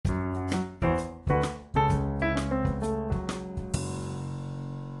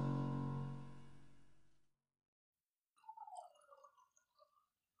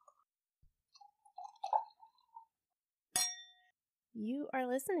You are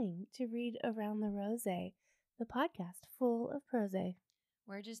listening to Read Around the Rose, the podcast full of prose.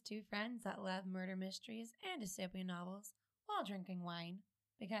 We're just two friends that love murder mysteries and dystopian novels while drinking wine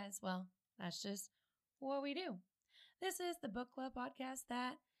because, well, that's just what we do. This is the book club podcast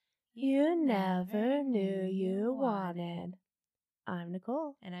that You never knew you wanted. I'm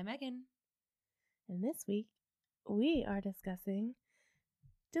Nicole. And I'm Megan. And this week, we are discussing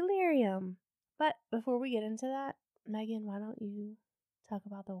Delirium. But before we get into that, Megan, why don't you talk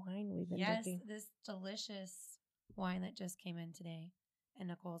about the wine we've been drinking? Yes, this delicious wine that just came in today in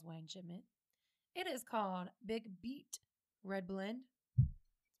Nicole's wine shipment. It is called Big Beat Red Blend.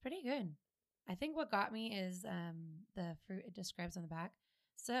 It's pretty good. I think what got me is the fruit it describes on the back.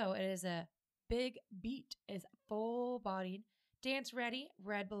 So it is a Big Beat, is full-bodied, dance-ready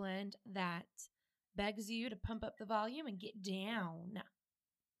red blend that begs you to pump up the volume and get down.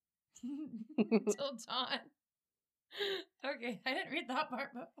 Till dawn. Okay, I didn't read that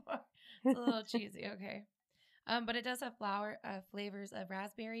part before. It's a little cheesy. Okay, but it does have flavors of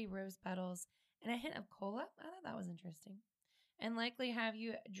raspberry, rose petals, and a hint of cola. I thought that was interesting, and likely have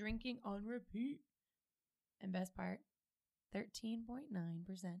you drinking on repeat. And best part,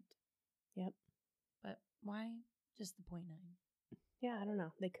 13.9%. Yep. But why just the 0.9? Yeah, I don't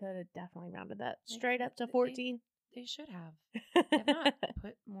know. They could have definitely rounded that straight up to 14. They should have. If not,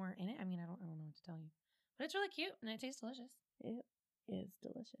 put more in it. I mean, I don't know what to tell you. But it's really cute and it tastes delicious. It is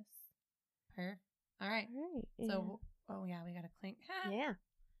delicious. All right. Yeah. So, oh yeah, we got to clink. Yeah.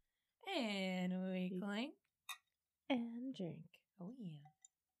 And we clink. And drink. Oh yeah.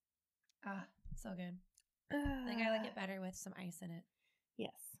 Ah, so good. I think I like it better with some ice in it.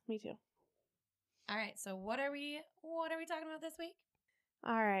 Yes, me too. All right. So what are we talking about this week?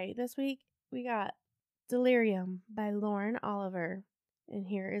 All right. This week we got Delirium by Lauren Oliver. And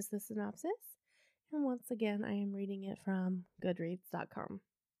here is the synopsis. And once again, I am reading it from Goodreads.com.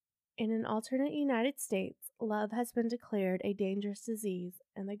 In an alternate United States, love has been declared a dangerous disease,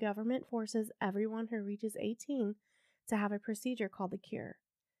 and the government forces everyone who reaches 18 to have a procedure called the cure.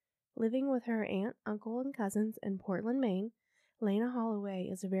 Living with her aunt, uncle, and cousins in Portland, Maine, Lena Holloway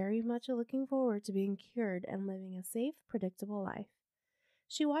is very much looking forward to being cured and living a safe, predictable life.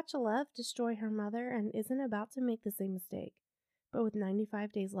 She watched love destroy her mother and isn't about to make the same mistake. But with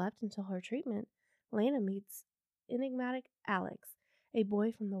 95 days left until her treatment, Lena meets enigmatic Alex, a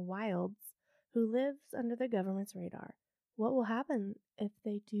boy from the wilds who lives under the government's radar. What will happen if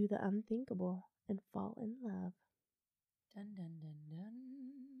they do the unthinkable and fall in love? Dun dun dun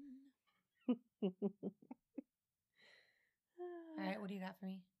dun. All right, what do you got for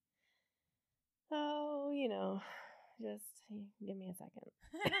me? Oh, just give me a second.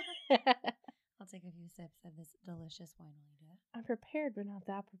 I'll take a few sips of this delicious wine while you do it. I'm prepared, but not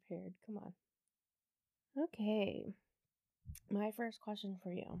that prepared. Come on. Okay. My first question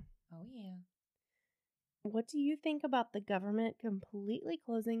for you. Oh, yeah. What do you think about the government completely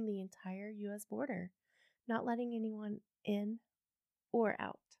closing the entire U.S. border, not letting anyone in or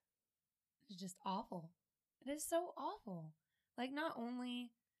out? It's just awful. It is so awful. Like, not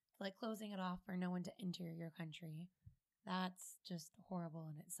only like closing it off for no one to enter your country, that's just horrible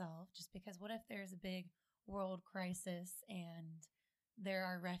in itself. Just because what if there's a big world crisis and there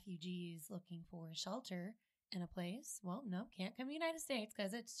are refugees looking for shelter in a place? Well, no, can't come to the United States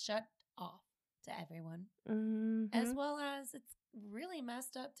because it's shut off to everyone. Mm-hmm. As well as it's really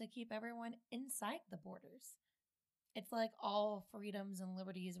messed up to keep everyone inside the borders. It's like all freedoms and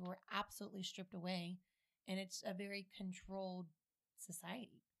liberties were absolutely stripped away, and it's a very controlled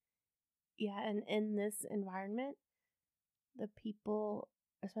society. Yeah, and in this environment, the people,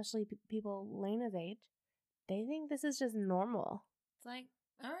 especially people Lena's age, they think this is just normal. It's like,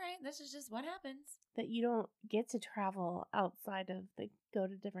 all right, this is just what happens. That you don't get to travel outside of go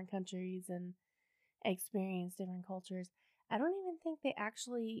to different countries and experience different cultures. I don't even think they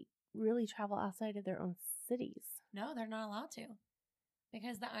actually really travel outside of their own cities. No, they're not allowed to.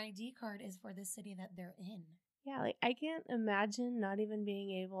 Because the ID card is for the city that they're in. Yeah, like I can't imagine not even being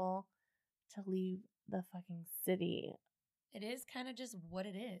able to leave the fucking city. It is kind of just what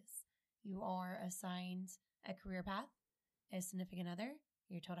it is. You are assigned a career path, a significant other.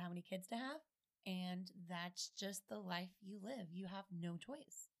 You're told how many kids to have. And that's just the life you live. You have no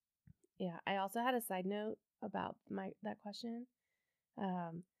choice. Yeah, I also had a side note about that question.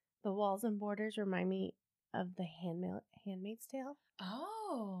 The walls and borders remind me of the Handmaid's Tale.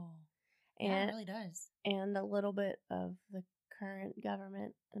 Oh, yeah, it really does. And a little bit of the current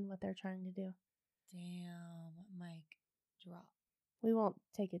government and what they're trying to do. Damn, mic drop. We won't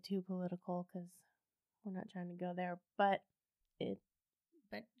take it too political because we're not trying to go there, but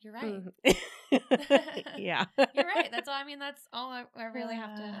But you're right. Yeah. You're right. That's all. I mean, that's all I really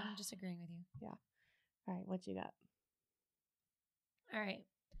have to. I'm just agreeing with you. All right, what you got? All right.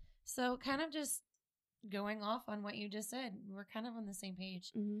 So, kind of just going off on what you just said, we're kind of on the same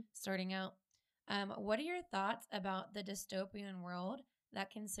page Mm-hmm. starting out. What are your thoughts about the dystopian world that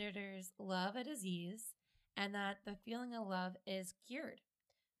considers love a disease and that the feeling of love is cured?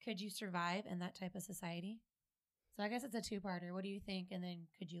 Could you survive in that type of society? So I guess it's a two-parter. What do you think? And then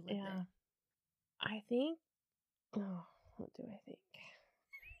could you live Yeah. there? I think. Oh, what do I think?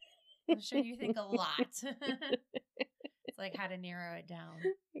 I'm sure you think a lot. It's like how to narrow it down.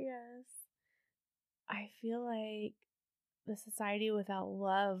 Yes. I feel like the society without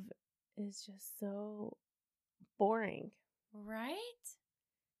love is just so boring. Right?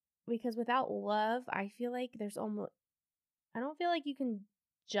 Because without love, I feel like I don't feel like you can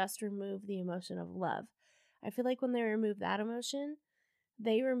just remove the emotion of love. I feel like when they remove that emotion,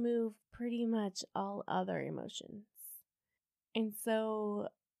 they remove pretty much all other emotions. And so,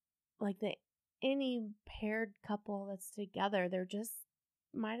 like any paired couple that's together, they're just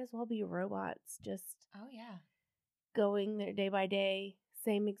might as well be robots, just Oh, yeah. going their day by day,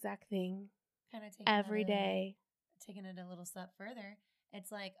 same exact thing Kind of every day. taking it a little step further.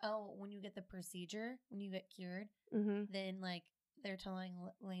 It's like, oh, when you get the procedure, when you get cured, Mm-hmm. then like they're telling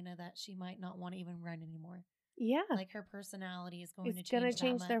Lena that she might not want to even run anymore. Yeah, Like her personality is going it's to gonna change that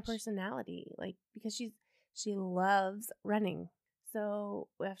change their much. personality, like because she loves running. So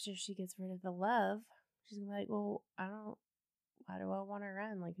after she gets rid of the love, she's gonna be like, well, why do I want to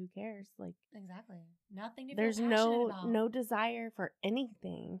run? Like, who cares? Like, Exactly. Nothing to feel there's passionate about. no desire for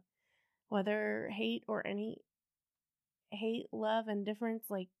anything, whether hate, love, and difference.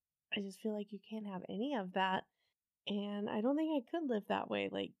 Like, I just feel like you can't have any of that, and I don't think I could live that way.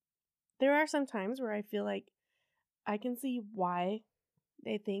 Like, there are some times where I feel like I can see why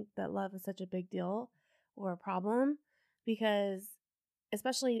they think that love is such a big deal or a problem, because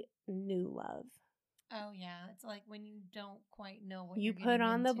especially new love. Oh yeah, it's like when you don't quite know what You you're put getting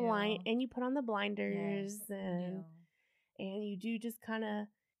on into. you put on the blinders, Yes, you do. and you do just kind of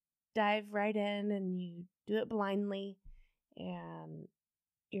dive right in and you do it blindly, and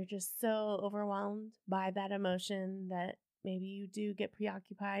you're just so overwhelmed by that emotion that maybe you do get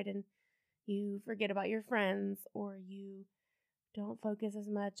preoccupied and you forget about your friends, or you don't focus as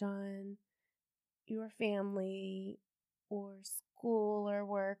much on your family or school or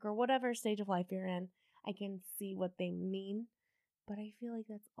work or whatever stage of life you're in. I can see what they mean, but I feel like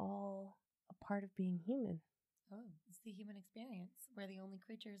that's all a part of being human. Oh, it's the human experience. We're the only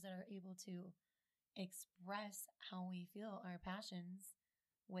creatures that are able to express how we feel, our passions,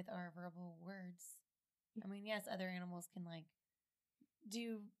 with our verbal words. I mean, yes, other animals can like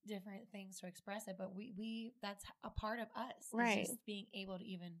do different things to express it, but we that's a part of us. Right. It's just being able to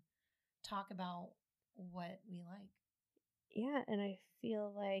even talk about what we like. Yeah, and I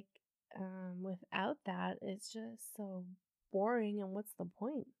feel like without that, it's just so boring, and what's the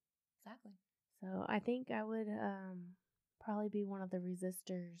point? Exactly. So I think I would probably be one of the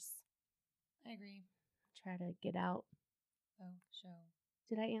resistors. I agree. Try to get out. Oh, show.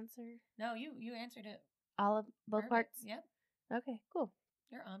 Did I answer No, you answered it. all of both Perfect. parts? Yep. Okay, cool.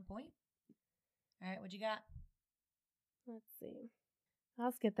 You're on point. All right, what you got? Let's see.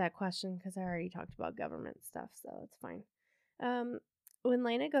 I'll skip that question because I already talked about government stuff, so it's fine. Um, when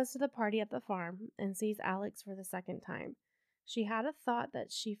Lena goes to the party at the farm and sees Alex for the second time, she had a thought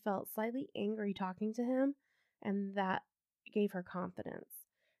that she felt slightly angry talking to him, and that gave her confidence.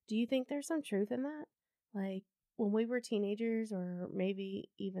 Do you think there's some truth in that? Like when we were teenagers, or maybe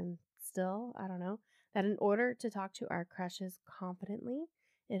even still, I don't know, that in order to talk to our crushes confidently,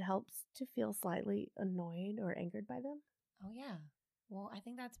 it helps to feel slightly annoyed or angered by them? Oh yeah. Well, I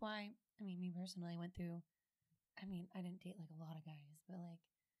think that's why. I mean, me personally, I went through. I mean, I didn't date like a lot of guys, but like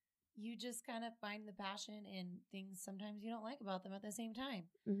you just kind of find the passion in things sometimes you don't like about them at the same time.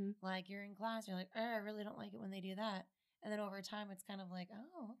 Mm-hmm. Like you're in class, you're like, oh, I really don't like it when they do that. And then over time, it's kind of like,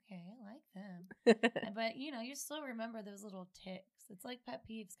 oh, okay, I like them. But you still remember those little ticks. It's like pet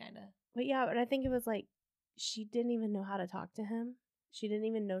peeves, kind of. But yeah, but I think it was like she didn't even know how to talk to him. She didn't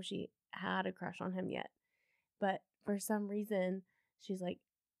even know she had a crush on him yet. But for some reason, she's like,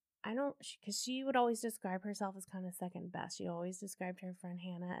 I don't, because she would always describe herself as kind of second best. She always described her friend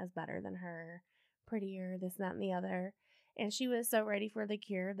Hannah as better than her, prettier, this, that, and the other. And she was so ready for the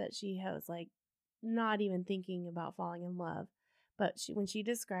cure that she was like not even thinking about falling in love. But when she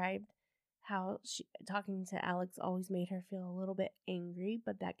described how talking to Alex always made her feel a little bit angry,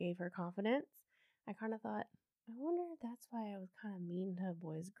 but that gave her confidence, I kind of thought, I wonder if that's why I was kind of mean to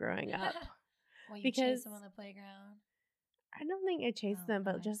boys growing up. Well, you Because chase them on the playground. I don't think I chased Oh, them,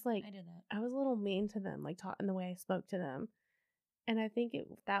 no, but just like I did that. I was a little mean to them, like in the way I spoke to them. And I think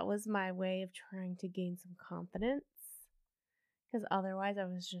that was my way of trying to gain some confidence, because otherwise I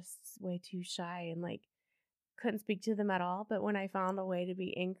was just way too shy and like couldn't speak to them at all. But when I found a way to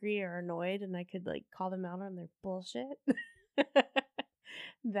be angry or annoyed and I could like call them out on their bullshit,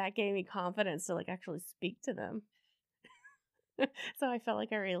 that gave me confidence to like actually speak to them. So I felt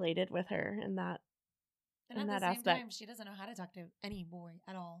like I related with her in that And at the same aspect. time, she doesn't know how to talk to any boy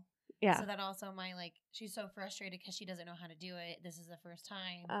at all. Yeah. So that also she's so frustrated because she doesn't know how to do it. This is the first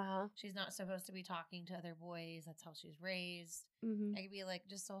time. She's not supposed to be talking to other boys. That's how she's raised. Mm-hmm. It could be like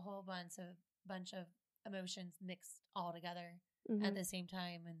just a whole bunch of emotions mixed all together Mm-hmm. at the same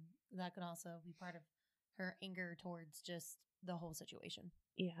time, and that could also be part of her anger towards just the whole situation.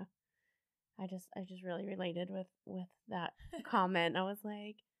 Yeah. I just really related with that comment. I was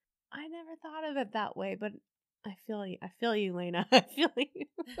like, I never thought of it that way, but I feel you, Lena. I feel you.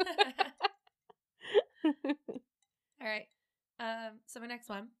 All right. So my next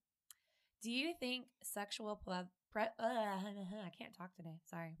one. Do you think sexual I can't talk today.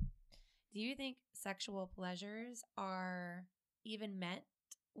 Sorry. Do you think sexual pleasures are even met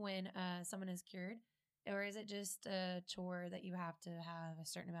when someone is cured, or is it just a chore that you have to have a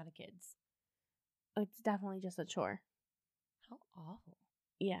certain amount of kids? It's definitely just a chore. How awful.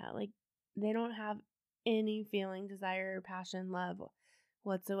 Yeah, like they don't have any feeling, desire, passion, love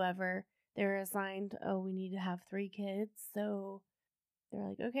whatsoever. They're assigned, oh, we need to have 3 kids. So they're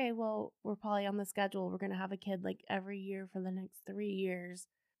like, okay, well, we're probably on the schedule. We're going to have a kid like every year for the next 3 years,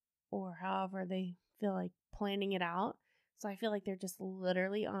 or however they feel like planning it out. So I feel like they're just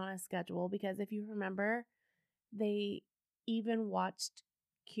literally on a schedule, because if you remember, they even watched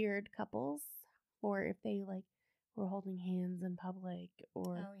cured couples, or if they like were holding hands in public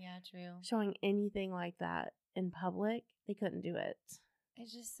or Oh yeah, true. showing anything like that in public, they couldn't do it.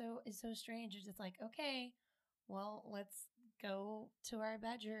 It's so strange. It's just like, okay, well, let's go to our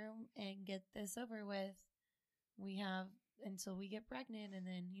bedroom and get this over with. We have until we get pregnant, and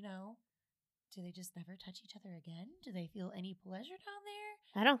then, do they just never touch each other again? Do they feel any pleasure down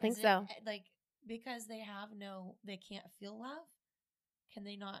there? I don't think so. Like, because they can't feel love? Can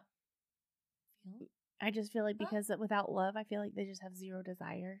they not feel? I just feel like because without love, I feel like they just have zero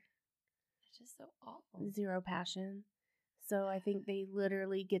desire. It's just so awful. Zero passion. So I think they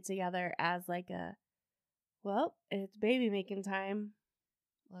literally get together as like well, it's baby making time.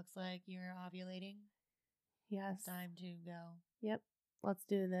 Looks like you're ovulating. Yes. Time to go. Yep. Let's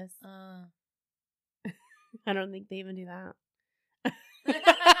do this. I don't think they even do that.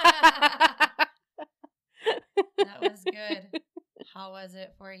 That was good. How was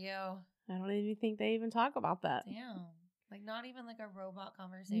it for you? I don't even think they even talk about that. Damn. Like not even like a robot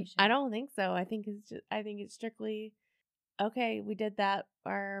conversation. I don't think so. I think it's strictly, okay, we did that.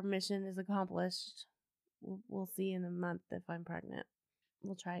 Our mission is accomplished. We'll see in a month if I'm pregnant.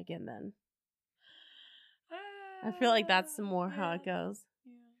 We'll try again then. I feel like that's more how it goes.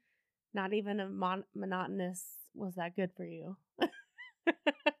 Yeah. Not even a monotonous, was that good for you?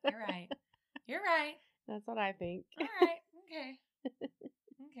 You're right. You're right. That's what I think. All right. Okay.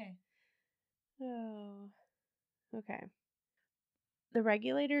 Okay. Oh. Okay. The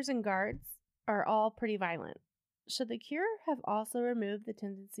regulators and guards are all pretty violent. Should the cure have also removed the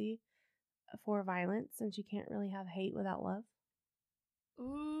tendency for violence, since you can't really have hate without love?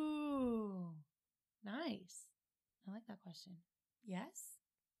 Ooh. Nice. I like that question. Yes.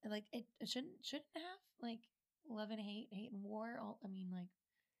 Like it shouldn't have like love and hate and war.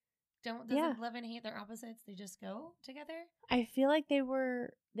 Doesn't love and hate, they're opposites? They just go together? I feel like they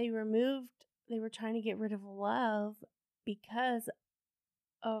were trying to get rid of love because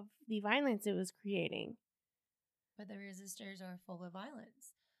of the violence it was creating. But the resistors are full of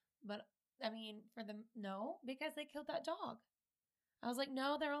violence. But I mean, no, because they killed that dog. I was like,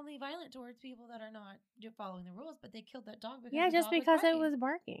 no, they're only violent towards people that are not following the rules, but they killed that dog because because it was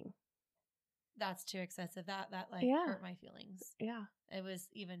barking. That's too excessive. That hurt my feelings. Yeah. It was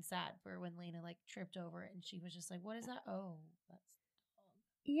even sad for when Lena like tripped over it and she was just like, what is that? Oh, that's the dog.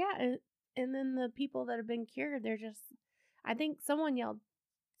 Yeah. And then the people that have been cured, they're just, I think someone yelled,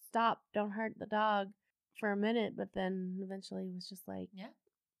 stop, don't hurt the dog for a minute, but then eventually was just like, yeah.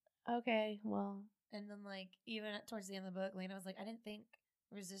 Okay, well. And then like even towards the end of the book, Lena was like, I didn't think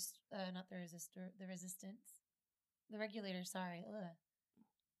the regulator, sorry,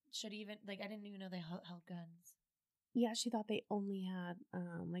 should even, like, I didn't even know they held guns. Yeah, she thought they only had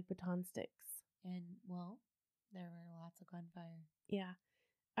like baton sticks. And well, there were lots of gunfire. Yeah.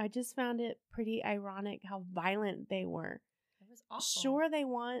 I just found it pretty ironic how violent they were. It was awful. Sure, they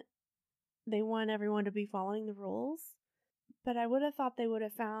want everyone to be following the rules, But I would have thought they would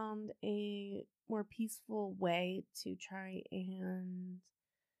have found a more peaceful way to try and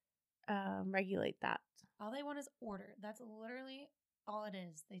regulate that. All they want is order. That's literally all it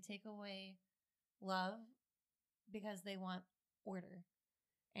is. They take away love because they want order.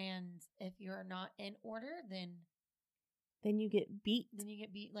 And if you're not in order, then you get beat. Then you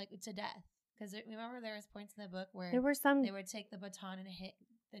get beat like to death. Because remember, there was points in the book where there were some they would take the baton and hit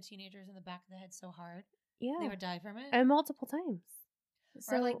the teenagers in the back of the head so hard, yeah, they would die from it, and multiple times.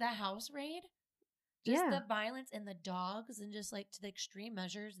 Or like the house raid, just the violence and the dogs, and just like to the extreme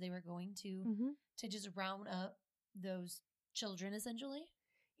measures they were going to just round up those children, essentially.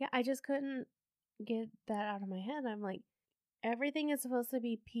 Yeah, I just couldn't get that out of my head. I'm like, everything is supposed to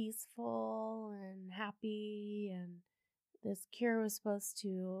be peaceful and happy, and this cure was supposed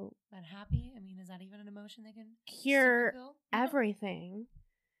to... But happy? I mean, is that even an emotion they can cure everything?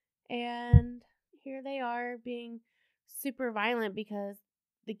 And here they are being super violent because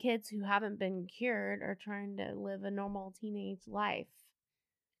the kids who haven't been cured are trying to live a normal teenage life.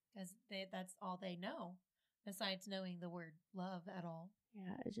 Because that's all they know, besides knowing the word love at all.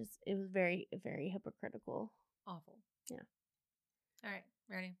 Yeah, it was very, very hypocritical. Awful. Yeah. All right,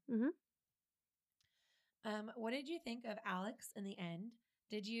 ready? Mm-hmm. What did you think of Alex in the end?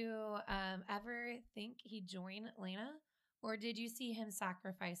 Did you ever think he'd join Lena, or did you see him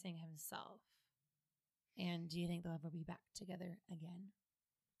sacrificing himself? And do you think they'll ever be back together again?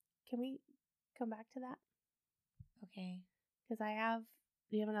 Can we come back to that? Okay. Because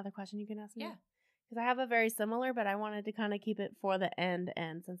do you have another question you can ask me? Yeah. Because I have a very similar, but I wanted to kind of keep it for the end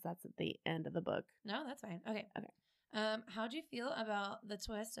since that's at the end of the book. No, that's fine. Okay. How do you feel about the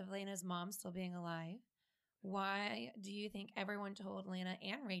twist of Lena's mom still being alive? Why do you think everyone told Lena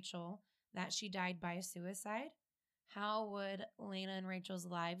and Rachel that she died by suicide? How would Lena and Rachel's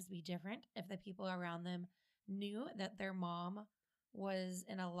lives be different if the people around them knew that their mom was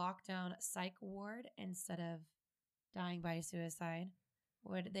in a lockdown psych ward instead of dying by suicide?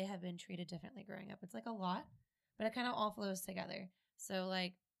 Would they have been treated differently growing up? It's like a lot, but it kind of all flows together. So,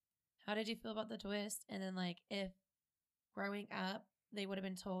 like, how did you feel about the twist? And then, like, if growing up they would have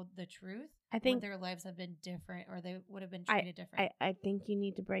been told the truth, I think would their lives have been different, or they would have been treated different? I think you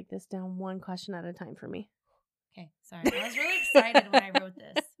need to break this down one question at a time for me. Okay, sorry. I was really excited when I wrote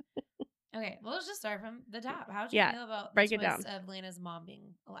this. Okay, well, let's just start from the top. How did you feel about the twist of Lena's mom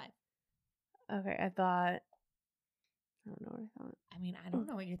being alive? Okay, I don't know what I thought. I mean, I don't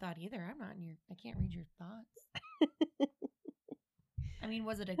know what you thought either. I can't read your thoughts. I mean,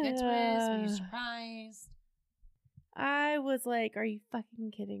 was it a good twist? Were you surprised? I was like, are you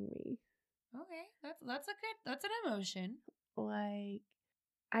fucking kidding me? Okay, that's an emotion. Like,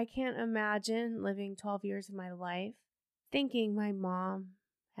 I can't imagine living 12 years of my life thinking my mom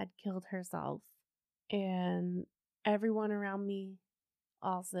had killed herself and everyone around me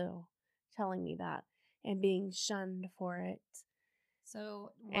also telling me that and being shunned for it.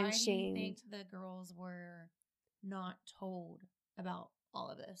 So why do you think the girls were not told about all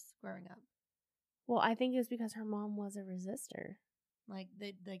of this growing up? Well, I think it was because her mom was a resistor. Like,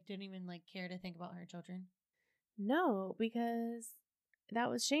 they didn't even care to think about her children? No, because that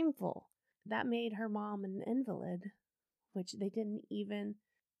was shameful. That made her mom an invalid, which they didn't even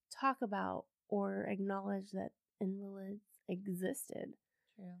talk about or acknowledge that invalids existed.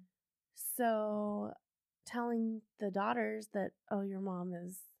 True. So telling the daughters that, oh, your mom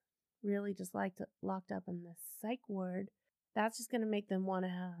is really just locked up in this psych ward, that's just going to make them want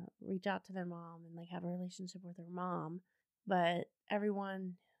to reach out to their mom and have a relationship with their mom. But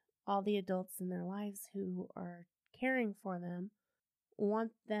everyone, all the adults in their lives who are caring for them,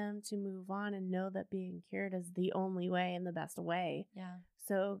 want them to move on and know that being cured is the only way and the best way. Yeah.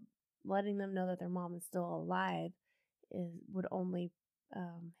 So letting them know that their mom is still alive would only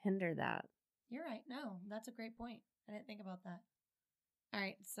hinder that. You're right. No, that's a great point. I didn't think about that. All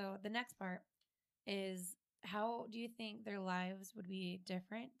right. So the next part is, how do you think their lives would be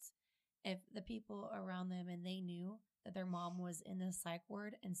different if the people around them and they knew that their mom was in the psych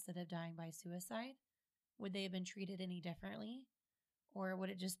ward instead of dying by suicide? Would they have been treated any differently? Or would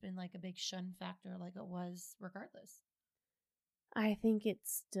it just been a big shun factor like it was regardless? I think it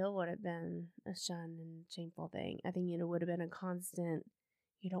still would have been a shun and shameful thing. I think it would have been a constant,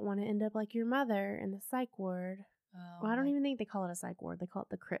 you don't want to end up like your mother in the psych ward. Oh, well, I don't even think they call it a psych ward. They call it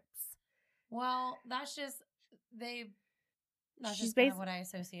the crypts. Well, that's just just kind of what I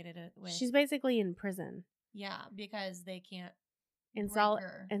associated it with. She's basically in prison. Yeah, because they can't in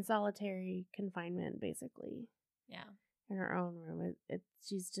solitary confinement, basically. Yeah. In her own room.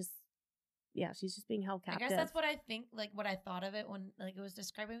 She's just being held captive. I guess that's what I think, what I thought of it when, it was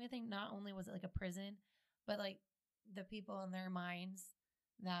describing everything. Not only was it a prison, but the people in their minds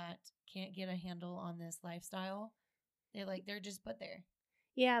that can't get a handle on this lifestyle, they're just put there.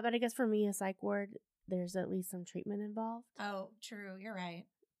 Yeah, but I guess for me, a psych ward, there's at least some treatment involved. Oh, true. You're right.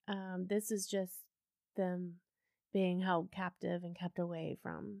 This is just them being held captive and kept away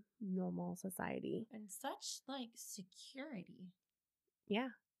from normal society. And such security. Yeah.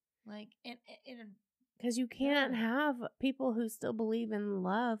 Because you can't have people who still believe in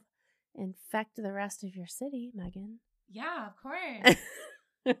love infect the rest of your city, Megan. Yeah, of course.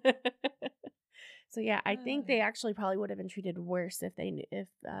 So yeah, I think they actually probably would have been treated worse if they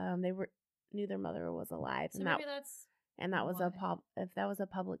knew their mother was alive. So maybe that's if that was a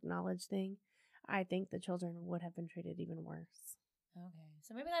public knowledge thing, I think the children would have been treated even worse. Okay.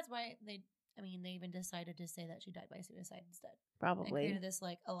 So maybe that's why they even decided to say that she died by suicide instead. Probably. And created this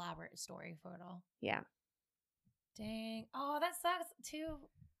elaborate story for it all. Yeah. Dang. Oh, that sucks too.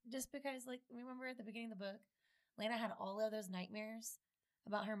 Just because remember at the beginning of the book, Lena had all of those nightmares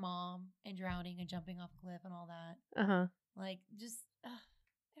about her mom and drowning and jumping off a cliff and all that. Uh-huh. And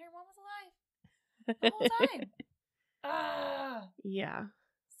her mom was alive the whole time. Yeah.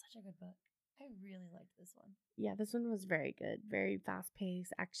 Such a good book. I really liked this one. Yeah, this one was very good. Very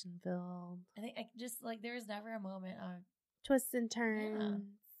fast-paced, action-filled. I think there was never a moment of twists and turns.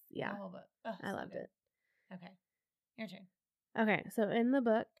 Yeah. The whole book. I loved it. Okay. Your turn. Okay, so in the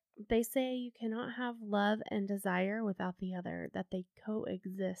book, they say you cannot have love and desire without the other, that they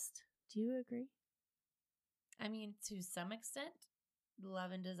coexist. Do you agree? I mean, to some extent,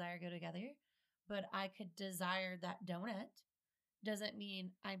 love and desire go together, but I could desire that donut. Doesn't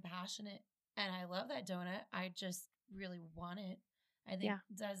mean I'm passionate and I love that donut. I just really want it. I think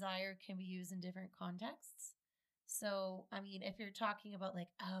desire can be used in different contexts. So, I mean, if you're talking about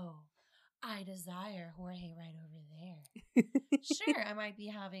I desire Jorge right over there. Sure, I might be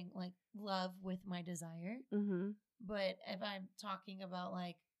having love with my desire. Mm-hmm. But if I'm talking about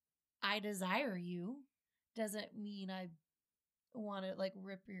I desire you, doesn't mean I want to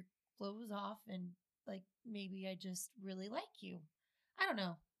rip your clothes off and maybe I just really like you. I don't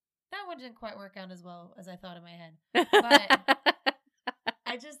know. That one didn't quite work out as well as I thought in my head. But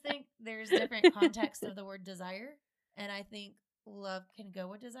I just think there's different context of the word desire. And I think love can go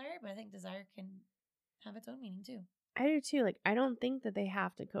with desire, but I think desire can have its own meaning too. I do too. I don't think that they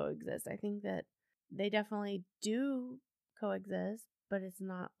have to coexist. I think that they definitely do coexist, but it's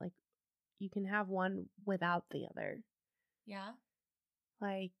not you can have one without the other. Yeah.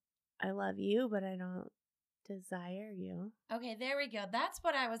 I love you, but I don't desire you. Okay, there we go. That's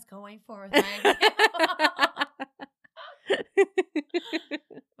what I was going for with my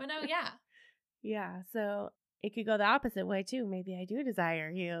But no, yeah. Yeah, so it could go the opposite way too. Maybe I do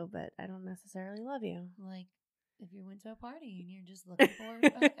desire you, but I don't necessarily love you. If you went to a party and you're just looking for a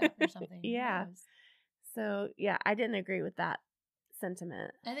hookup or something. Yeah. So, yeah, I didn't agree with that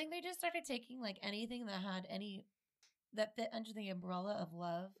sentiment. I think they just started taking anything that had that fit under the umbrella of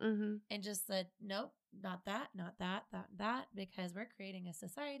love and just said, nope, not that, not that, that, because we're creating a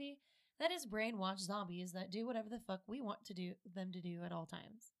society that is brainwashed zombies that do whatever the fuck we want them to do at all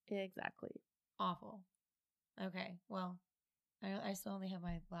times. Exactly. Awful. Okay, well, I still only have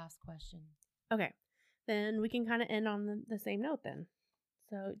my last question. Okay, then we can kind of end on the same note then.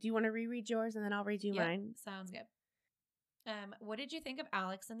 So do you want to reread yours and then I'll read you mine? Sounds good. What did you think of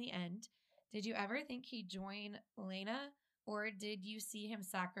Alex in the end? Did you ever think he'd join Lena, or did you see him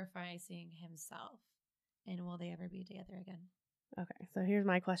sacrificing himself? And will they ever be together again? Okay, so here's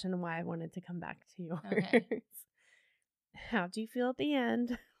my question and why I wanted to come back to yours. Okay. How do you feel at the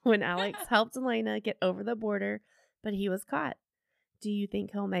end when Alex helped Elena get over the border, but he was caught? Do you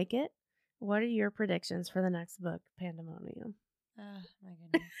think he'll make it? What are your predictions for the next book, Pandemonium? Oh, my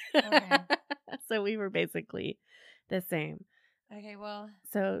goodness. Okay. So we were basically the same. Okay, well.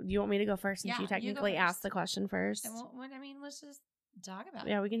 So do you want me to go first since you technically asked the question first? Let's just talk about it.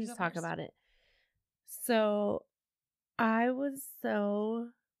 Yeah, we can just talk about it. So I was so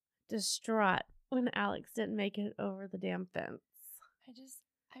distraught when Alex didn't make it over the damn fence.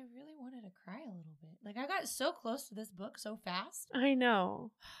 I really wanted to cry a little bit. I got so close to this book so fast. I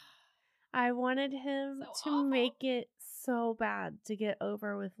know. I wanted him to make it so bad to get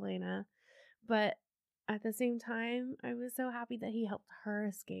over with Lena. But at the same time, I was so happy that he helped her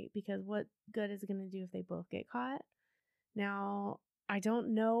escape, because what good is it going to do if they both get caught? Now, I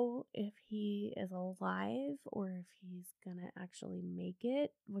don't know if he is alive or if he's going to actually make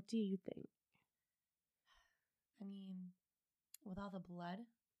it. What do you think? I mean, with all the blood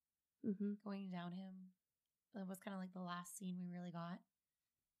going down him, it was kind of the last scene we really got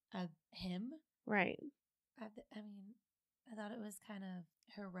of him. Right. I thought it was kind of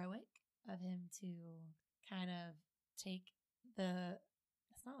heroic of him to kind of take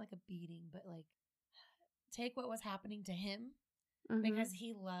it's not like a beating, but like take what was happening to him because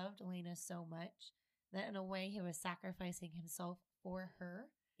he loved Elena so much that in a way he was sacrificing himself for her.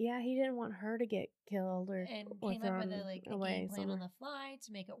 Yeah, he didn't want her to get killed or came up with thrown a away game plan somewhere. on the fly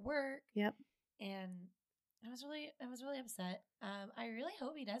to make it work. Yep. And I was really upset. I really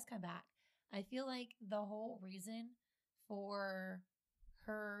hope he does come back. I feel like the whole reason for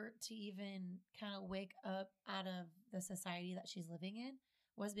her to even kind of wake up out of the society that she's living in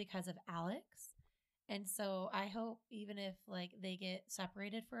was because of Alex. And so I hope even if like they get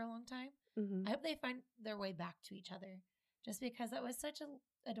separated for a long time, I hope they find their way back to each other. Just because that was such an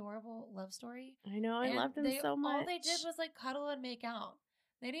adorable love story. I know, I loved him so much. All they did was like cuddle and make out.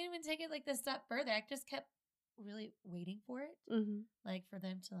 They didn't even take it like the step further. I just kept really waiting for it, like for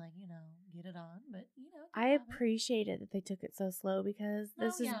them to like get it on. But I appreciated that they took it so slow because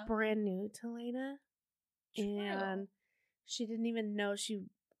this is brand new to Lena, and she didn't even know she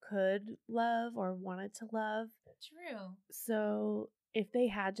could love or wanted to love. True. So if they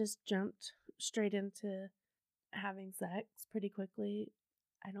had just jumped straight into having sex pretty quickly,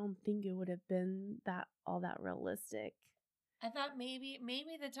 I don't think it would have been all that realistic. I thought maybe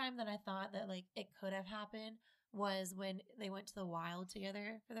the time that I thought that like it could have happened was when they went to the wild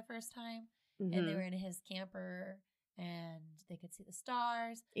together for the first time and they were in his camper and they could see the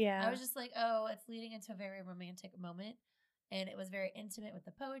stars. Yeah. I was just like, oh, it's leading into a very romantic moment. And it was very intimate with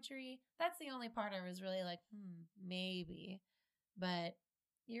the poetry. That's the only part I was really like, maybe. But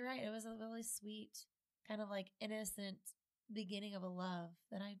you're right. It was a really sweet, kind of like innocent beginning of a love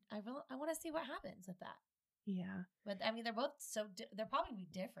that I want to see what happens with that. Yeah. But I mean, they're both they'll probably be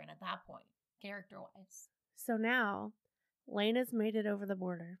different at that point, character-wise. So now, Lena's made it over the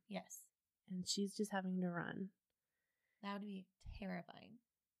border. Yes. And she's just having to run. That would be terrifying.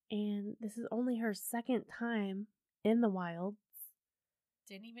 And this is only her second time in the wilds.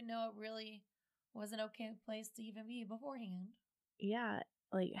 Didn't even know it really was an okay place to even be beforehand. Yeah.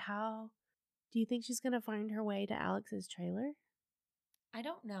 Like, how do you think she's going to find her way to Alex's trailer? I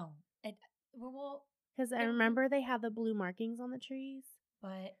don't know. Because I remember they had the blue markings on the trees.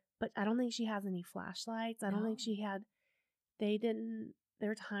 But I don't think she has any flashlights. I don't think she had.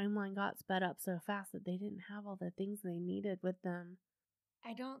 Their timeline got sped up so fast that they didn't have all the things they needed with them.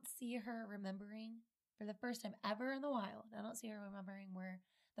 I don't see her remembering for the first time ever in the wild. I don't see her remembering where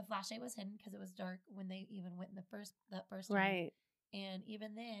the flashlight was hidden because it was dark when they even went in that first time. Right. And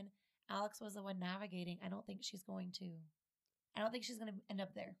even then, Alex was the one navigating. I don't think she's going to end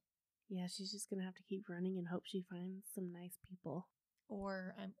up there. Yeah, she's just going to have to keep running and hope she finds some nice people.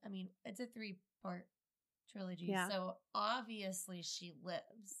 Or, I mean, it's a 3-part trilogy. Yeah. So obviously she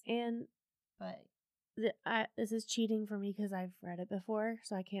lives. But this is cheating for me because I've read it before,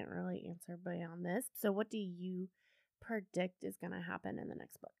 so I can't really answer beyond this. So what do you predict is going to happen in the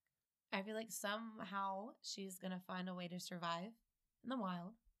next book? I feel like somehow she's going to find a way to survive in the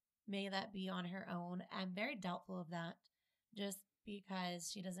wild. May that be on her own. I'm very doubtful of that just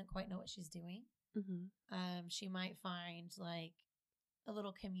because she doesn't quite know what she's doing. She might find like a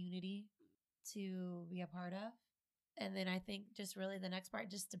little community to be a part of. And then I think just really the next part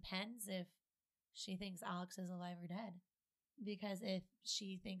just depends if she thinks Alex is alive or dead. Because if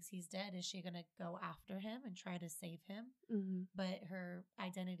she thinks he's dead, is she going to go after him and try to save him? But her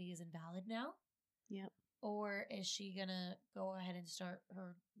identity is invalid now? Yep. Or is she going to go ahead and start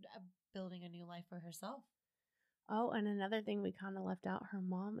her building a new life for herself? Oh, and another thing we kind of left out, her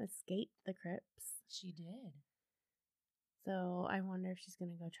mom escaped the crypts. She did. So I wonder if she's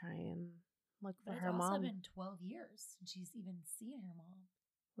going to go try and look for her mom. It's also been 12 years since she's even seen her mom.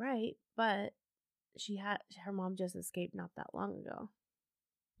 Right, but her mom just escaped not that long ago.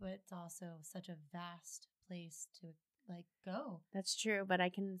 But it's also such a vast place to like go. That's true, but I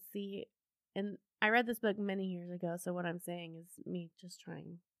can see, and I read this book many years ago, so what I'm saying is me just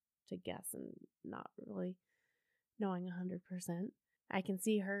trying to guess and not really knowing 100%. I can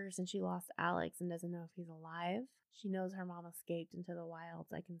see her since she lost Alex and doesn't know if he's alive. She knows her mom escaped into the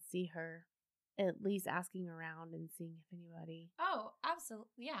wilds. I can see her at least asking around and seeing if anybody. Oh, absolutely.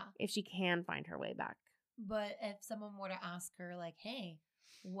 Yeah. If she can find her way back. But if someone were to ask her, like, hey,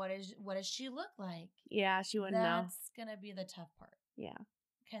 what does she look like? Yeah, she wouldn't know. That's going to be the tough part. Yeah.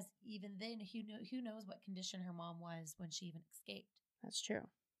 Because even then, who knows what condition her mom was when she even escaped. That's true.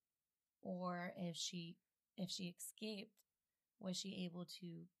 Or if she escaped, was she able to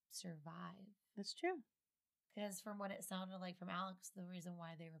survive? That's true. Because from what it sounded like from Alex, the reason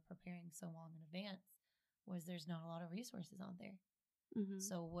why they were preparing so long in advance was there's not a lot of resources out there.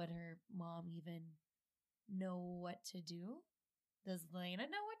 So would her mom even know what to do? Does Lena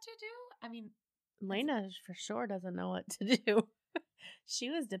know what to do? I mean, Lena for sure doesn't know what to do. She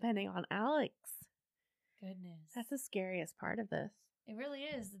was depending on Alex. Goodness. That's the scariest part of this. It really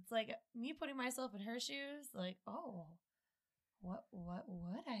is. It's like me putting myself in her shoes. Like, oh, what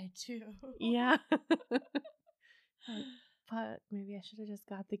would I do? Yeah. Like, fuck, maybe I should have just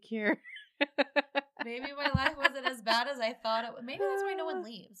got the cure. Maybe my life wasn't as bad as I thought it would. Maybe that's why no one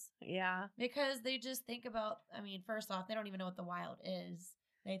leaves. Yeah. Because they just think about, I mean, first off, they don't even know what the wild is.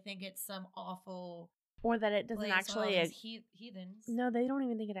 They think it's some awful Or that it doesn't place with all actually these heathens. No, they don't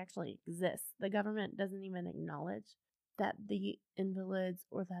even think it actually exists. The government doesn't even acknowledge that the invalids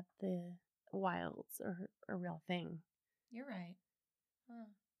or that the wilds are a real thing. You're right. Huh.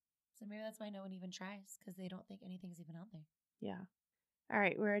 So maybe that's why no one even tries, because they don't think anything's even out there. Yeah. All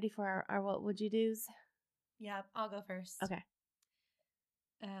right, we're ready for our what would you do's? Yeah, I'll go first. Okay.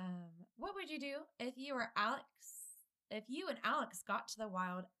 What would you do if you were Alex? If you and Alex got to the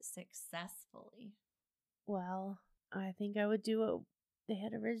wild successfully? Well, I think I would do what they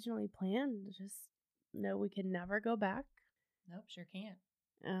had originally planned. Just know we can never go back. Nope, sure can't.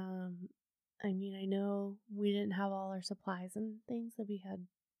 I mean, I know we didn't have all our supplies and things that we had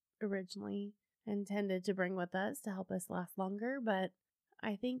originally intended to bring with us to help us last longer, but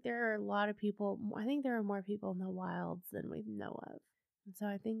I think there are a lot of people. I think there are more people in the wilds than we know of. And so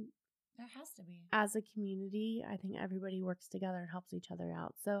I think there has to be. As a community, I think everybody works together and helps each other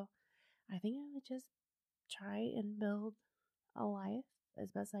out. So I think I would just try and build a life as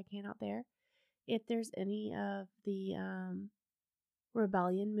best I can out there. If there's any of the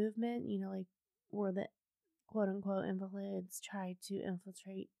rebellion movement, like where the quote unquote invalids try to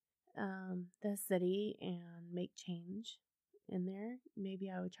infiltrate the city and make change in there, maybe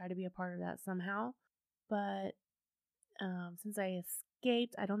I would try to be a part of that somehow. But since I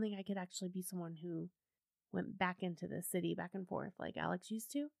escaped, I don't think I could actually be someone who went back into the city back and forth like Alex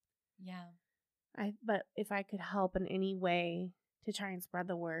used to. Yeah. But if I could help in any way to try and spread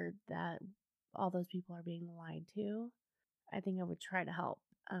the word that all those people are being lied to, I think I would try to help.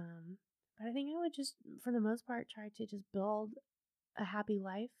 But I think I would just, for the most part, try to just build a happy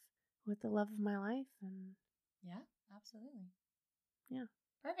life with the love of my life. And yeah, absolutely. Yeah.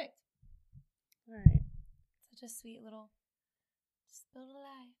 Perfect. All right. Such a sweet little, just build a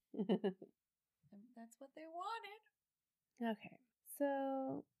life. That's what they wanted. Okay.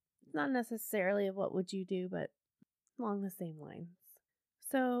 So, not necessarily of what would you do, but along the same lines.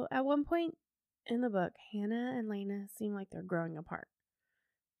 So, at one point in the book, Hannah and Lena seem like they're growing apart.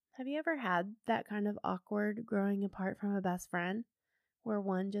 Have you ever had that kind of awkward growing apart from a best friend, where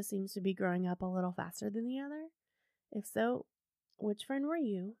one just seems to be growing up a little faster than the other? If so, which friend were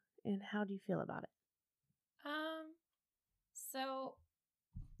you, and how do you feel about it? So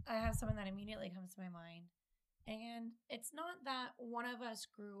I have someone that immediately comes to my mind, and it's not that one of us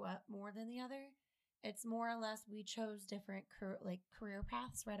grew up more than the other. It's more or less we chose different career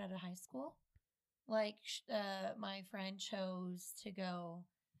paths right out of high school. Like my friend chose to go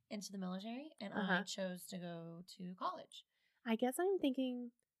into the military, and I chose to go to college. I guess I'm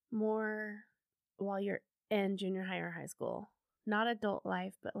thinking more while you're in junior high or high school. Not adult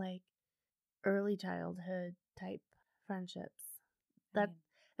life, but like early childhood type friendships.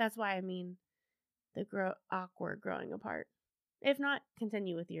 That's why I mean the awkward growing apart. If not,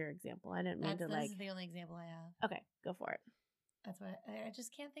 continue with your example. I didn't mean to This is the only example I have. Okay, go for it. That's what I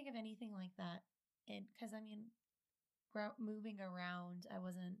just can't think of anything like that. Because I mean, moving around, I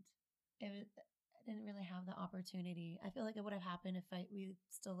didn't really have the opportunity. I feel like it would have happened if we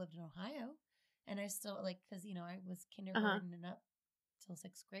still lived in Ohio, and I still because I was kindergarten and up till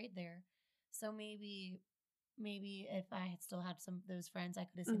 6th grade there. So maybe if I had still had some of those friends, I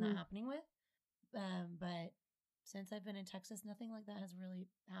could have seen that happening with. But since I've been in Texas, nothing like that has really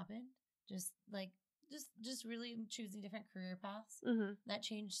happened. Just really choosing different career paths. That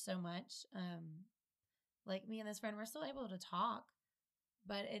changed so much. Like me and this friend, we're still able to talk,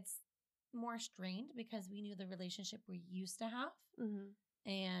 but it's more strained because we knew the relationship we used to have.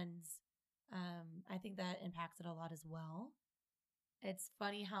 And I think that impacts it a lot as well. It's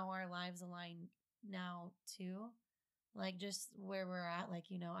funny how our lives align now too. Like just where we're at,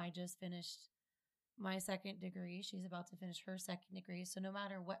 I just finished my 2nd degree. She's about to finish her 2nd degree. So no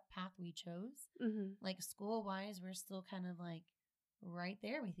matter what path we chose, like school wise, we're still kind of like right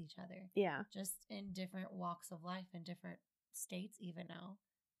there with each other. Yeah. Just in different walks of life and different states even now.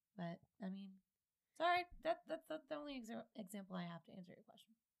 But I mean, sorry, that's the only example I have to answer your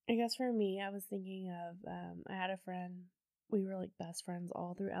question. I guess for me, I was thinking of, I had a friend, we were like best friends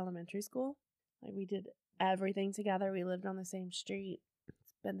all through elementary school. Like we did everything together. We lived on the same street,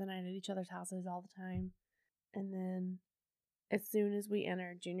 spent the night at each other's houses all the time. And then as soon as we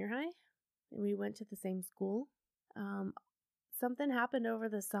entered junior high, and we went to the same school. Something happened over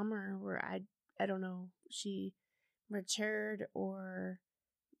the summer where I don't know, she matured, or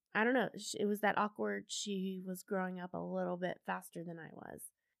I don't know. It was that awkward. She was growing up a little bit faster than I was.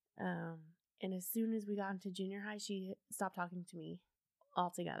 Um, and as soon as we got into junior high, she stopped talking to me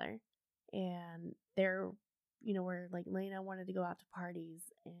altogether. And where like Lena wanted to go out to parties,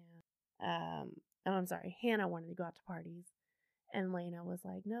 and I'm sorry, Hannah wanted to go out to parties, and Lena was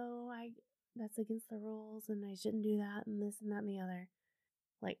like, "No, that's against the rules, and I shouldn't do that, and this and that and the other."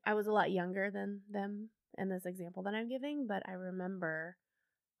 Like, I was a lot younger than them in this example that I'm giving, but I remember,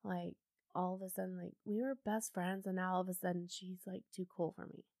 like, all of a sudden, like, we were best friends, and now all of a sudden she's, like, too cool for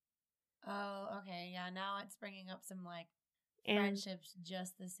me. Oh, okay. Yeah, now it's bringing up some, like, And friendships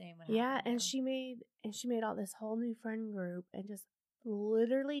just the same would yeah, happen and there. she made all this whole new friend group and just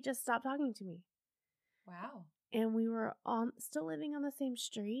literally just stopped talking to me. Wow. And we were still living on the same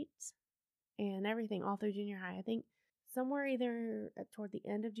street and everything all through junior high. I think somewhere either toward the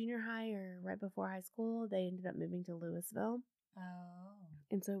end of junior high or right before high school, they ended up moving to Louisville. Oh.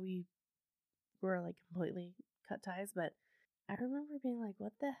 And so we were like completely cut ties. But I remember being like,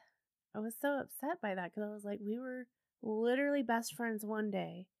 I was so upset by that because I was like, we were literally best friends one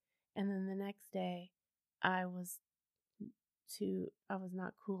day. And then the next day, I was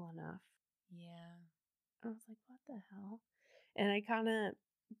not cool enough. Yeah. I was like, what the hell? And I kind of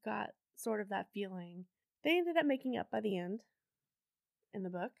got sort of that feeling. They ended up making up by the end in the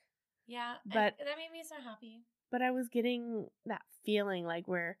book. Yeah, but that made me so happy. But I was getting that feeling like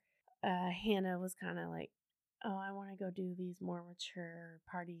where Hannah was kind of like, oh, I want to go do these more mature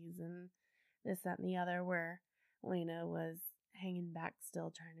parties and this, that, and the other, where Lena was hanging back,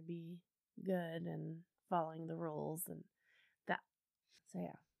 still trying to be good and following the rules and that. So,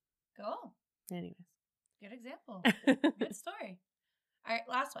 yeah. Cool. Anyways. Good example. Good story. All right,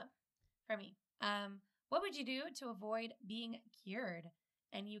 last one for me. What would you do to avoid being cured?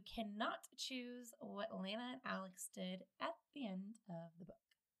 And you cannot choose what Lana and Alex did at the end of the book.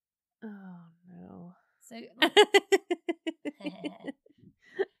 Oh, no. So,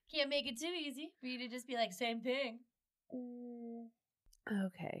 can't make it too easy for you to just be like, same thing.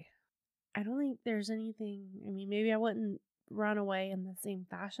 Okay. I don't think there's anything. I mean, maybe I wouldn't run away in the same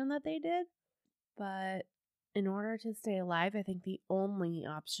fashion that they did, but in order to stay alive, I think the only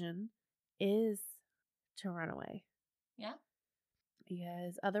option is to run away. Yeah.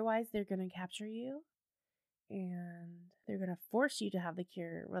 Because otherwise they're going to capture you and they're going to force you to have the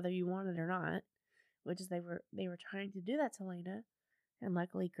cure whether you want it or not, which is they were trying to do that to Lena, and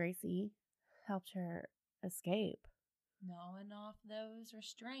luckily Gracie helped her escape. Gnawing off those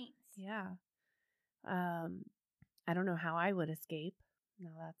restraints. Yeah. I don't know how I would escape. No,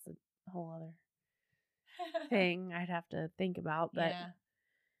 that's a whole other thing I'd have to think about. But yeah.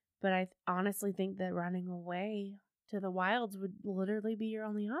 But I honestly think that running away to the wilds would literally be your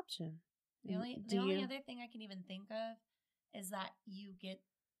only option. The only other thing I can even think of is that you get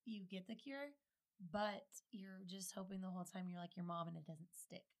the cure, but you're just hoping the whole time you're like your mom and it doesn't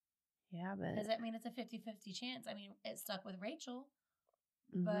stick. Yeah, but because I mean it's a 50-50 chance. I mean it stuck with Rachel,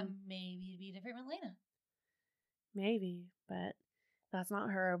 but maybe it'd be different with Lena. Maybe, but that's not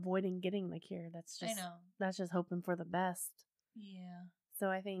her avoiding getting the cure. That's just hoping for the best. Yeah. So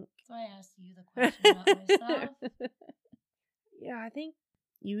I think that's why I asked you the question, not myself. Yeah, I think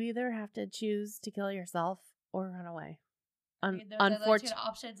you either have to choose to kill yourself or run away. Unfortunately, the two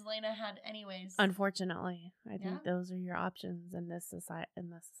options Lena had anyways. Unfortunately, I think those are your options in this society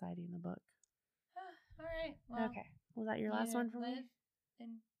in the book. All right. Well, okay. Was that your last one for me?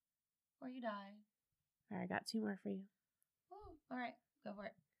 Or you die. All right, I got 2 more for you. Ooh, all right, go for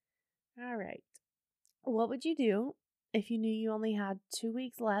it. All right. What would you do if you knew you only had 2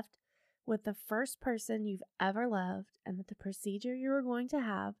 weeks left with the first person you've ever loved, and that the procedure you were going to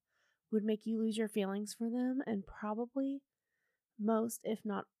have would make you lose your feelings for them and probably most, if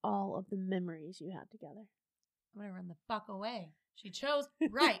not all, of the memories you had together? I'm going to run the fuck away. She chose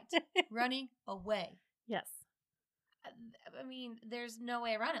right. Running away. Yes. I mean, there's no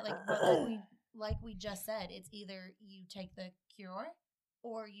way around it. Like we just said, it's either you take the cure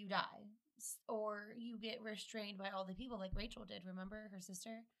or you die. Or you get restrained by all the people like Rachel did. Remember her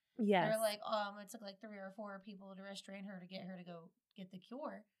sister? Yes. They're like, it took like 3 or 4 people to restrain her to get her to go get the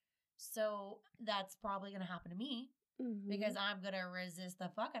cure. So that's probably going to happen to me because I'm going to resist the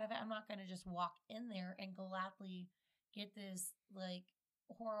fuck out of it. I'm not going to just walk in there and gladly get this like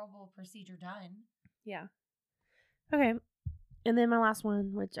horrible procedure done. Yeah. Okay. And then my last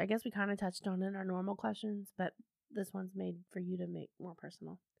one, which I guess we kind of touched on in our normal questions, but this one's made for you to make more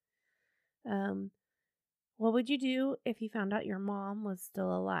personal. What would you do if you found out your mom was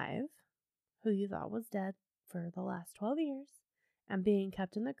still alive, who you thought was dead for the last 12 years and being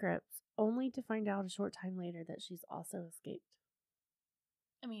kept in the crypts, only to find out a short time later that she's also escaped.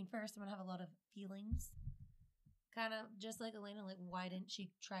 I mean, first, I'm going to have a lot of feelings. Kind of just like Elena, like, why didn't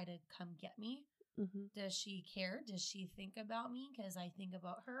she try to come get me? Mm-hmm. Does she care? Does she think about me because I think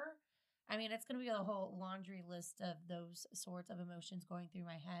about her? I mean, it's going to be a whole laundry list of those sorts of emotions going through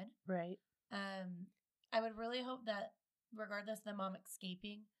my head. Right. I would really hope that regardless of the mom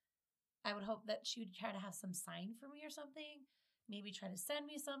escaping, I would hope that she would try to have some sign for me or something. Maybe try to send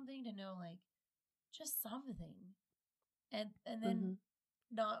me something to know, like, just something. And then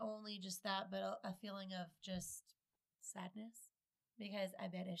not only just that, but a feeling of just sadness. Because I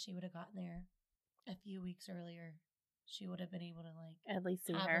bet if she would have gotten there a few weeks earlier, she would have been able to, like, at least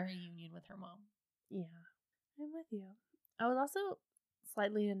see have her. a reunion with her mom. Yeah, I'm with you. I was also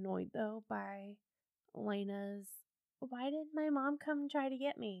slightly annoyed, though, by Elena's, why did my mom come try to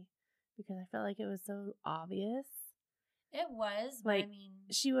get me? Because I felt like it was so obvious. It was, Like, but I mean,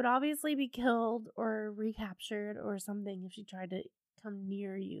 she would obviously be killed or recaptured or something if she tried to come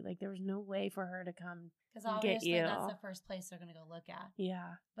near you. Like, there was no way for her to come because get obviously you. that's the first place they're going to go look at.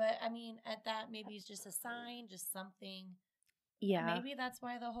 Yeah. But I mean, at that, maybe it's just a sign, just something. Yeah. Maybe that's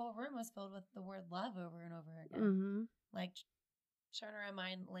why the whole room was filled with the word love over and over again. Mm-hmm. Like, trying to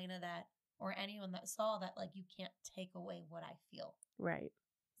remind Lena that, or anyone that saw that, like, you can't take away what I feel. Right.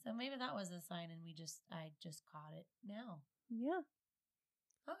 So maybe that was a sign, and I just caught it now. Yeah.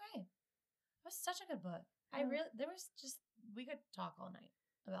 Okay, it was such a good book. We could talk all night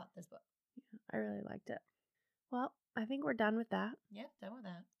about this book. Yeah, I really liked it. Well, I think we're done with that. Yep, done with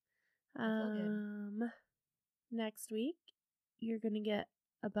that. I feel good. Next week, you're going to get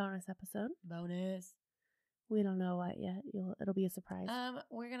a bonus episode. Bonus. We don't know what yet. It'll be a surprise.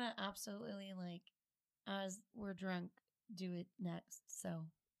 We're going to absolutely, like, as we're drunk, do it next. So,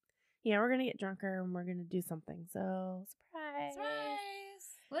 yeah, we're going to get drunker and we're going to do something. So, surprise.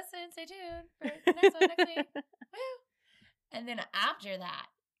 Listen, stay tuned for the next one next week. Woo! And then after that.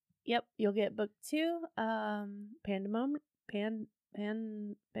 Yep, you'll get book 2, Pandemonium. Pandemonium.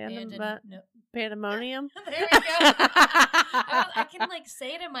 There we go. I can, like,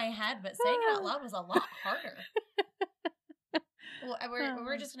 say it in my head, but saying it out loud was a lot harder. Well,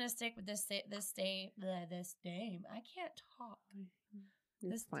 we're just gonna stick with this name. I can't talk.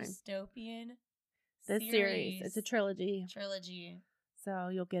 It's fine. Dystopian. This series. It's a trilogy. So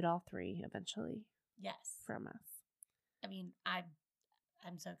you'll get all 3 eventually. Yes. From us. I mean, I'm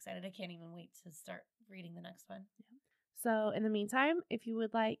so excited. I can't even wait to start reading the next one. Yeah. So in the meantime, if you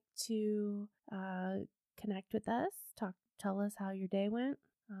would like to connect with us, tell us how your day went,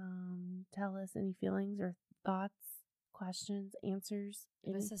 tell us any feelings or thoughts, questions, answers.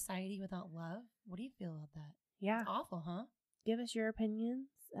 In a society without love? What do you feel about that? Yeah. It's awful, huh? Give us your opinions.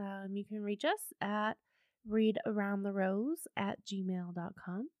 You can reach us at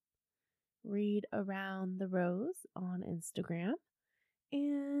readaroundtherose@gmail.com. Read Around the Rose on Instagram.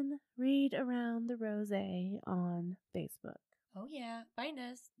 And Read Around the Rose on Facebook. Oh, yeah. Find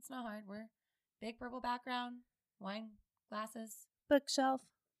us. It's not hard. We're big purple background, wine glasses, bookshelf.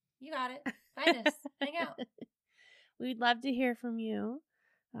 You got it. Find us. Hang out. We'd love to hear from you.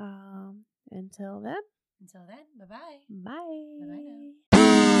 Until then. Bye-bye. Bye. Bye-bye now.